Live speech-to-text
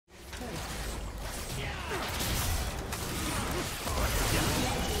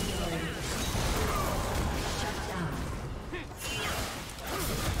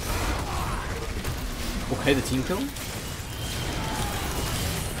Hey, the team kill?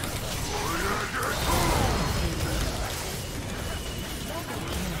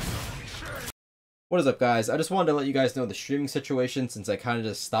 What is up, guys? I just wanted to let you guys know the streaming situation since I kind of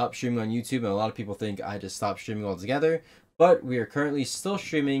just stopped streaming on YouTube, and a lot of people think I just stopped streaming altogether. But we are currently still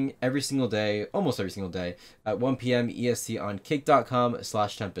streaming every single day, almost every single day, at 1 p.m. EST on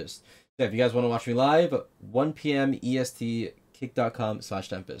kick.com/Tempest. So if you guys want to watch me live, 1 p.m. EST,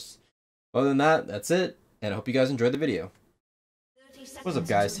 kick.com/Tempest. Other than that, that's it, and I hope you guys enjoyed the video. What's up,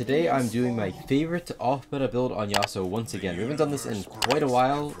 guys? Today I'm doing my favorite off-meta build on Yasuo once again. We haven't done this in quite a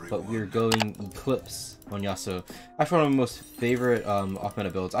while, but we're going Eclipse on Yasuo. Actually, one of my most favorite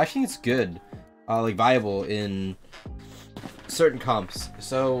off-meta builds. I think it's good, like viable in certain comps.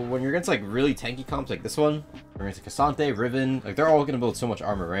 So when you're against like really tanky comps like this one, or against Cassante, Riven, like they're all gonna build so much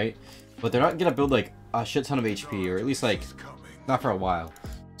armor, right? But they're not gonna build like a shit ton of HP, or at least like not for a while.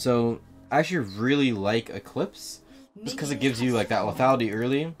 So I actually really like Eclipse, just because it gives you like that lethality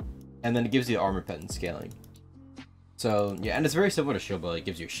early, and then it gives you the armor pet and scaling. So yeah, and it's very similar to Shieldbow. It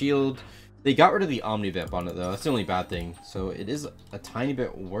gives you a shield. They got rid of the Omni Vamp on it though. That's the only bad thing. So it is a tiny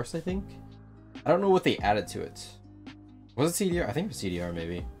bit worse, I think. I don't know what they added to it. Was it CDR? I think it was CDR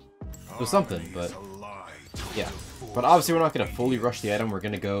maybe. It was something, but yeah. But obviously we're not gonna fully rush the item. We're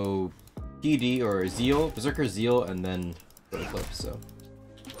gonna go PD or Zeal, Berserker Zeal, and then Eclipse. So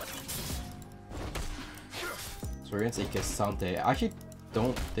we're against a Cassante. I actually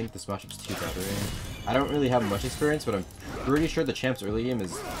don't think this matchup's too bad, right? I don't really have much experience, but I'm pretty sure the champ's early game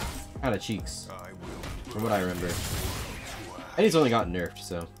is kind of cheeks, from what I remember. And he's only got nerfed,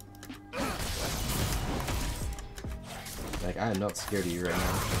 so like I am not scared of you right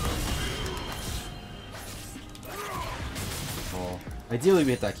now. Oh, ideally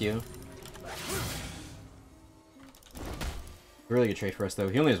we hit that Q. Really good trade for us though.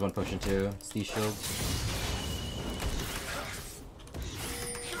 He only has one potion too. It's these shields.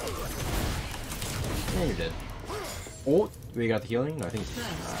 Yeah, you're dead. Oh, we got the healing? No, I think it's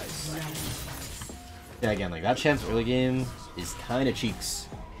nice. Yeah, again, like that champ's early game is kind of cheeks.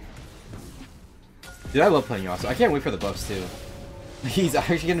 Dude, I love playing Yasuo. I can't wait for the buffs too. He's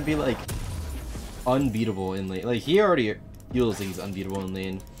actually gonna be like unbeatable in lane. Like he already feels like he's unbeatable in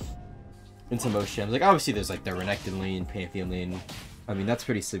lane. Into most champs. Like obviously there's like the Renekton lane, Pantheon lane. I mean that's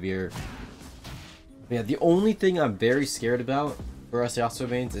pretty severe. But yeah, the only thing I'm very scared about for us Yasuo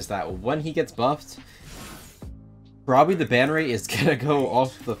mains is that when he gets buffed, probably the ban rate is gonna go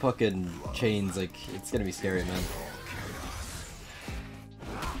off the fucking chains. Like it's gonna be scary, man.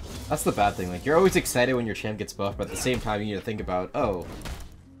 That's the bad thing. Like you're always excited when your champ gets buffed, but at the same time you need to think about, oh,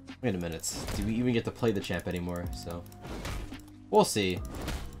 wait a minute, do we even get to play the champ anymore? So we'll see.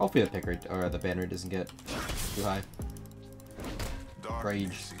 Hopefully the pick rate or the ban rate doesn't get too high.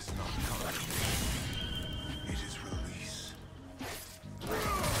 Rage.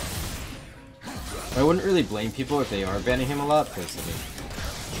 I wouldn't really blame people if they are banning him a lot, because I mean,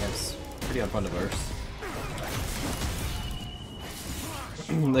 that's pretty unfun to verse.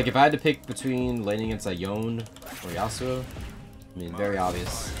 Like if I had to pick between laning against a Yone or Yasuo, I mean, very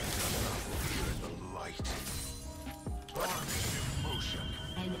obvious.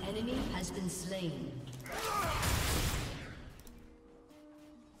 An enemy has been slain.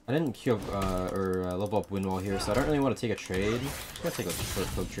 I didn't queue up or level up Windwall here, so I don't really want to take a trade. I'm just gonna take like short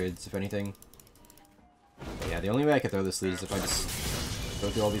poke trades, if anything. But yeah, the only way I could throw this lead is if I just go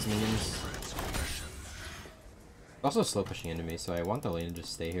through all these minions. Also slow pushing into me, so I want the lane to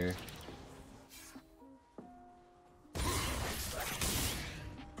just stay here.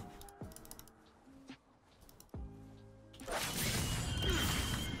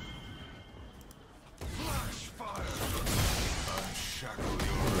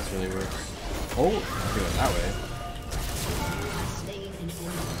 This really works. Oh, I'm doing it that way.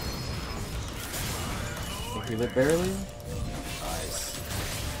 Think we lit barely? Nice.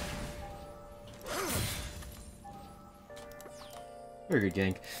 Very good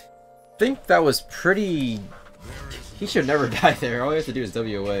gank. I think that was pretty... He should never die there. All he has to do is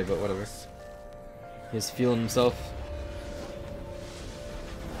W away, but whatever. He's feeling himself.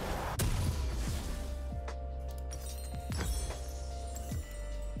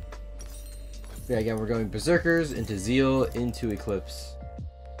 Yeah, again, we're going Berserkers into Zeal into Eclipse.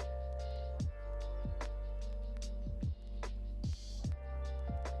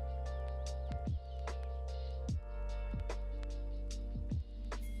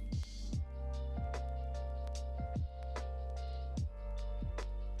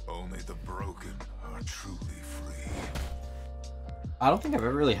 Only the broken are truly free. I don't think I've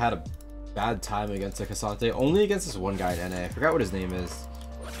ever really had a bad time against a Cassante. Only against this one guy in NA. I forgot what his name is.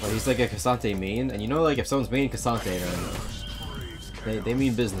 Well, he's like a Cassante main, and you know, like if someone's main Cassante, then they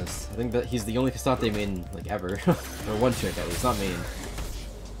mean business. I think that he's the only Cassante main like ever, or one trick at least, not main.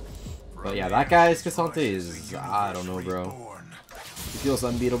 But yeah, that guy's Cassante is, I don't know, bro. He feels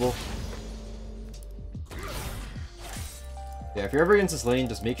unbeatable. Yeah, if you're ever against this lane,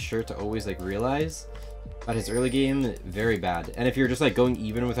 just make sure to always like realize that his early game very bad, and if you're just like going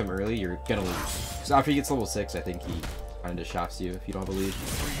even with him early, you're gonna lose. So after he gets level 6, I think he kind of shafts you if you don't believe.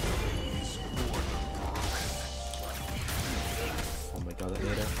 Oh my god, that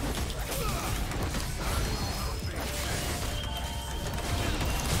made it.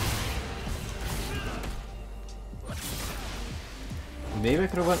 Maybe I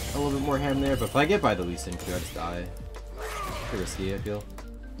could have went a little bit more ham there, but if I get by the Lee Sin, I just die. Pretty risky, I feel.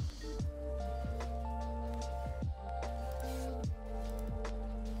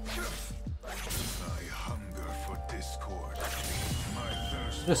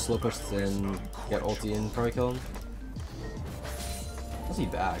 Just slow push in, get ulti and probably kill him. Unless he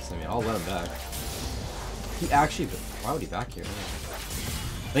backs, I mean, I'll let him back. He actually, why would he back here?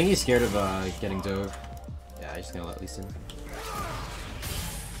 I think he's scared of getting dove. Yeah, he's just gonna let Lee Sin.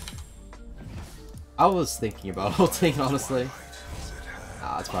 I was thinking about ulting, honestly.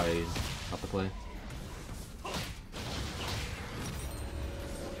 It's probably not the play.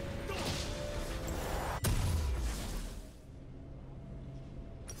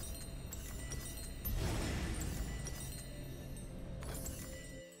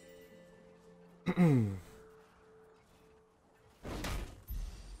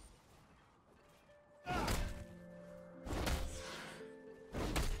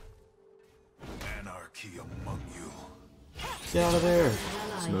 Anarchy among you. Get out of there!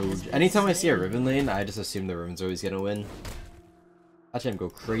 Smooge. Anytime I see a Riven lane, I just assume the Riven's always gonna win. That champ go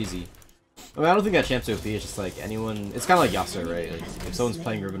crazy. I mean, I don't think that champ's OP, it's just like anyone... It's kind of like Yasuo, right? Like, if someone's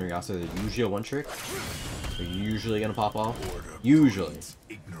playing Riven or Yasuo, they're usually a one-trick. They're usually gonna pop off. Usually.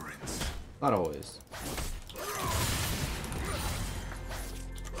 Not always.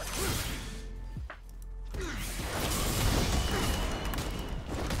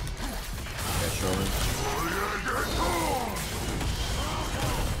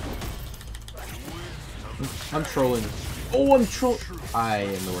 I'm trolling. Oh, I'm troll. I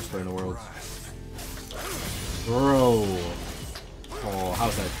am the worst player in the world. Bro. Oh,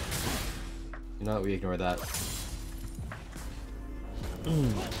 how's that? You know, we ignore that.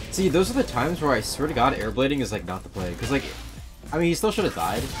 See, those are the times where I swear to God, airblading is like not the play. Cause like, I mean, he still should have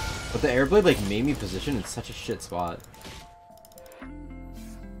died, but the airblade like made me position in such a shit spot.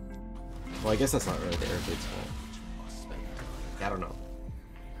 Well, I guess that's not really the airblade's fault. I don't know.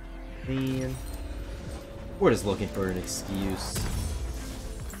 Man. We're just looking for an excuse.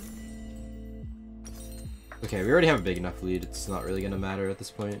 Okay, we already have a big enough lead. It's not really gonna matter at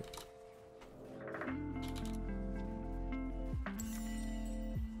this point.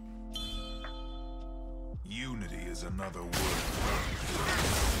 Unity is another word.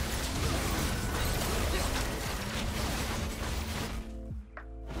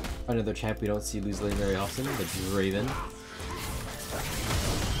 Another champ we don't see lose lane very often, the Draven.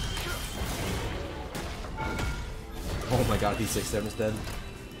 Oh my god, P6 is dead.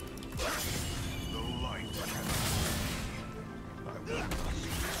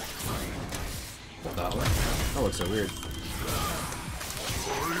 That one. That looks so weird.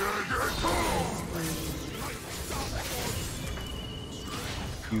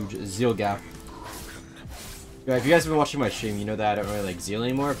 Huge Zeal gap. Yeah, if you guys have been watching my stream, you know that I don't really like Zeal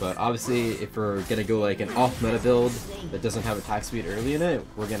anymore, but obviously if we're gonna go like an off-meta build that doesn't have attack speed early in it,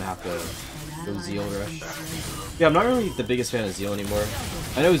 we're gonna have to go Zeal rush. Yeah, I'm not really the biggest fan of Zeal anymore.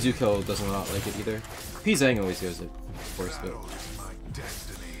 I know Zuko doesn't not like it either. P Zhang always goes it, of course, but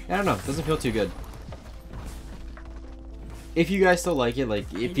I don't know, it doesn't feel too good. If you guys still like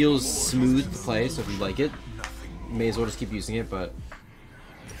it feels smooth to play, so if you like it, you may as well just keep using it, but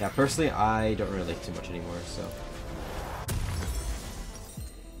yeah, personally, I don't really like it too much anymore, so.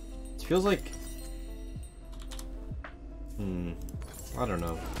 It feels like... I don't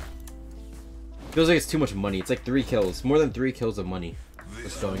know. It feels like it's too much money. It's like 3 kills. More than 3 kills of money.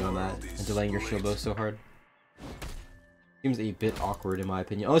 What's going on that? And delaying your Shieldbow so hard. Seems a bit awkward in my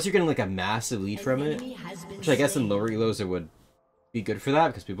opinion. Unless you're getting like a massive lead from it. Which I guess in lower elos it would be good for that,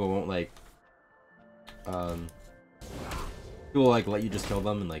 because people won't like... people like let you just kill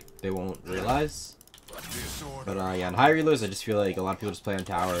them and like they won't realize. But yeah, in higher elos I just feel like a lot of people just play on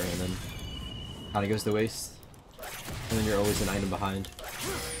tower and then kind of goes to waste. And then you're always an item behind.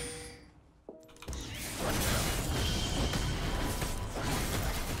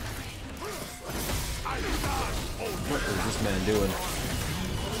 What is this man doing?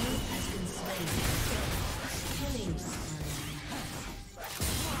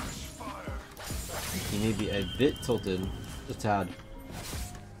 He may be a bit tilted. Just a tad.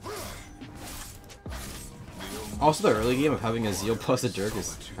 Also, the early game of having a Zeal plus a Jerk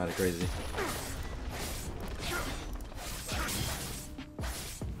is kind of crazy.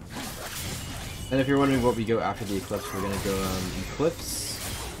 And if you're wondering what we go after the Eclipse, we're gonna go Eclipse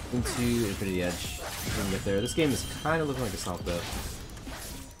into Infinity Edge. We can get there. This game is kind of looking like a stomp though.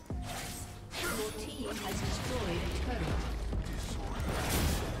 Your team has destroyed a turret.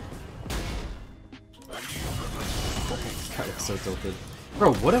 Oh, this guy looks so tilted.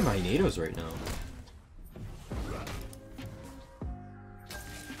 Bro, what are my nados right now?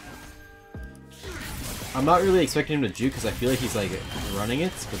 I'm not really expecting him to juke because I feel like he's like running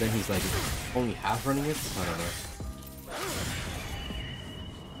it, but then he's like only half running it. I don't know.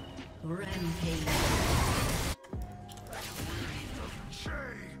 Rampage.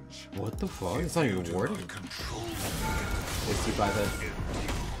 What the fuck? It's not even warding. It's 2-5 head.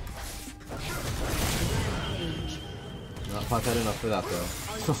 Not 5 head enough for that though.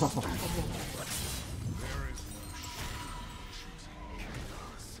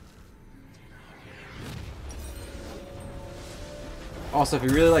 Also, if you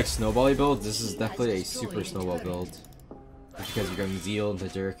really like snowbally builds, this is definitely a super snowball build. Just because you're going Zeal into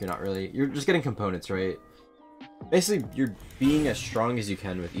Jerk, you're just getting components, right? Basically, you're being as strong as you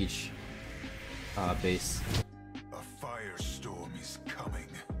can with each base. A firestorm is coming.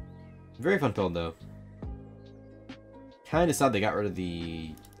 Very fun build though. Kinda sad they got rid of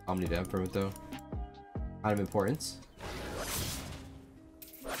the Omni-Vamp from it though. Kind of importance.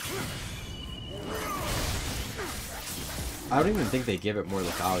 I don't even think they gave it more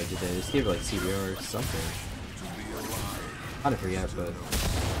lethality, did they? They just gave it like CBR or something. I don't forget, but...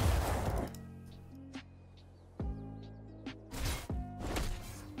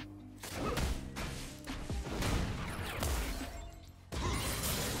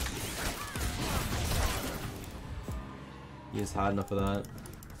 he just had enough of that.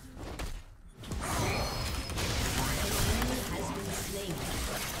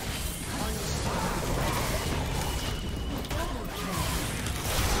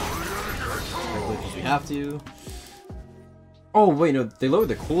 Because we have to. Oh wait, no, they lowered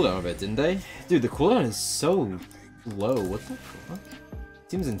the cooldown a bit, didn't they? Dude, the cooldown is so low. What the fuck?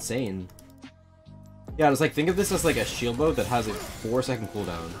 Seems insane. Yeah, it's like, think of this as like a Shieldbow that has a 4-second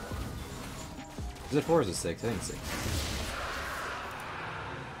cooldown. Is it 4 or is it 6? I think 6.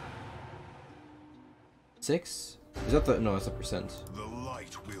 6? Is that the... no, that's a percent. The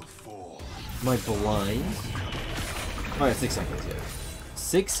light will fall. My blind? Alright, 6 seconds, yeah.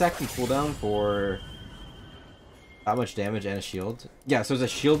 6-second cooldown for that much damage and a shield. Yeah, so it's a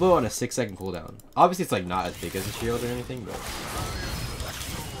Shieldbow on a 6-second cooldown. Obviously, it's like not as big as a shield or anything, but...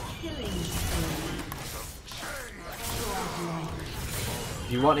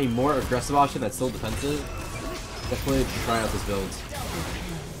 if you want a more aggressive option that's still defensive, definitely try out this build.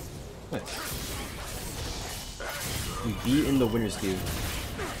 Nice. We beat in the winner's queue.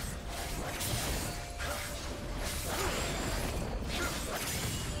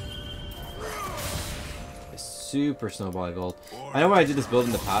 A super snowball build. I know when I did this build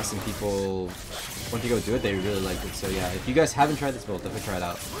in the past and people went to go do it, they really liked it. So yeah, if you guys haven't tried this build, definitely try it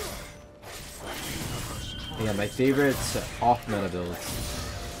out. And yeah, my favorite off-meta build.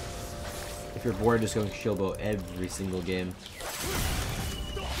 If you're bored, just going Shieldbow every single game.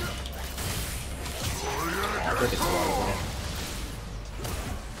 I think it's a lot of fun.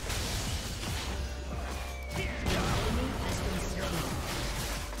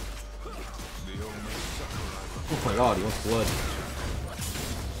 Oh my god, he wants blood.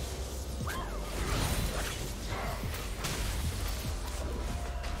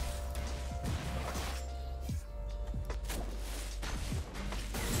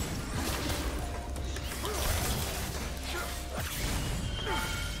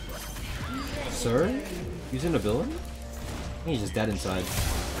 Sir? Using ability? I think he's just dead inside.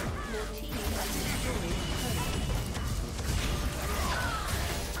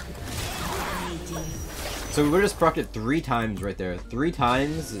 So we just procced it 3 times right there. 3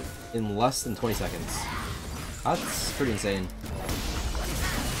 times in less than 20 seconds. That's pretty insane.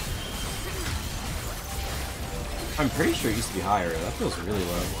 I'm pretty sure it used to be higher. That feels really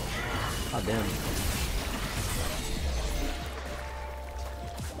low. God damn.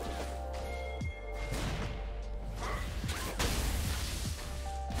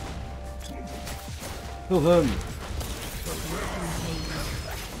 Kill him.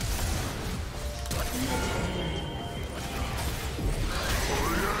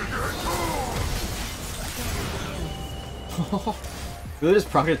 Really just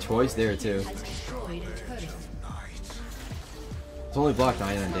procced twice there too. It's only blocked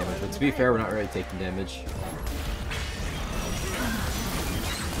 99 damage, but to be fair, we're not really taking damage.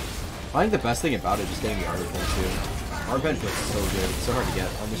 I think the best thing about it is just getting the armor pen too. Armor pen feels so good. It's so hard to get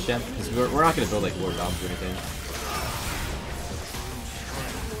on this champ because we're not going to build like Lord Doms or anything.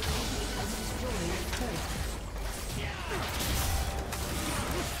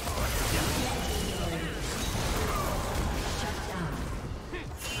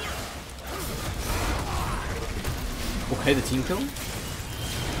 Okay, the team kill?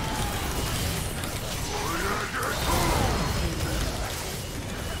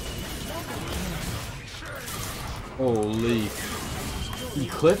 Holy.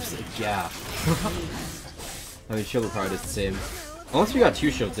 Eclipse? Yeah. I mean, Shieldbow probably does the same. Unless we got 2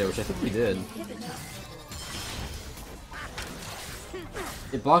 shields there, which I think we did.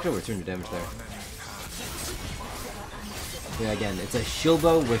 It blocked over 200 damage there. Yeah, again, it's a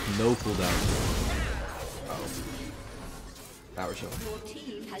Shieldbow with no cooldown. Power shield. Your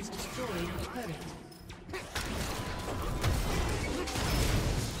team has destroyed a turret.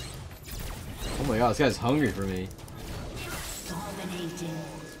 Oh my god, this guy's hungry for me. Dominating.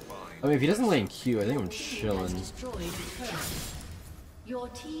 I mean, if he doesn't lay in Q, I think I'm chilling. Your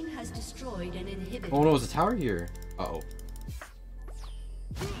team has destroyed an inhibitor. Oh no, there's a tower here. Uh-oh.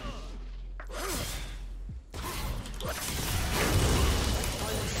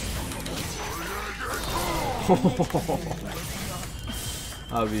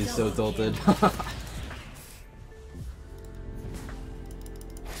 I'll be so tilted.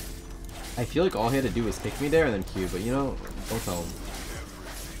 I feel like all he had to do was pick me there and then Q, but you know, don't tell him.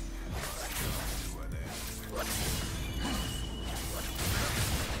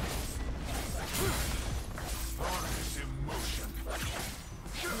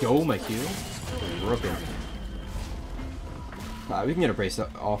 Yo, my Q. Broken. We can get a brace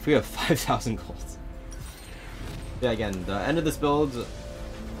off. We have 5,000 gold. Yeah, again, the end of this build,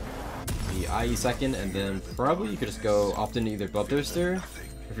 the IE second, and then probably you could just go opt into either Bloodthirster,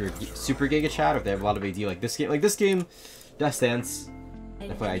 if you're super Giga Chat, or if they have a lot of AD like this game. Like this game, Death Stance,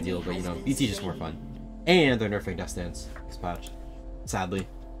 definitely ideal, but you know, BT is just more fun. And they're nerfing Death Stance this patch, sadly.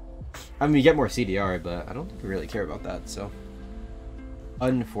 I mean, you get more CDR, but I don't think we really care about that, so.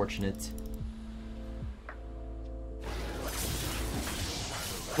 Unfortunate.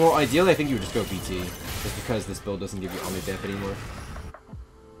 Well, ideally, I think you would just go BT, just because this build doesn't give you Omni Buff anymore.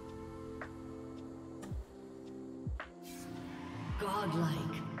 Godlike.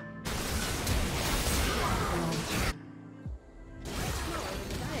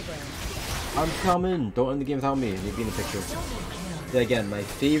 I'm coming! Don't end the game without me. You'd be in the picture. Yeah, again, my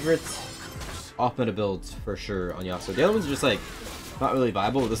favorite off-meta builds for sure on Yasuo. The other ones are just like not really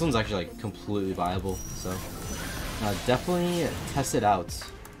viable. This one's actually like completely viable. So definitely test it out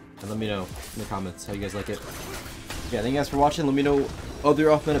and let me know in the comments how you guys like it. Yeah, thank you guys for watching. Let me know other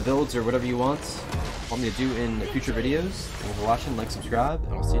off-meta builds or whatever you want me to do in future videos. Thank you for watching. Like, subscribe,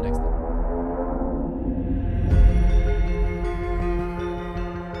 and I'll see you next time.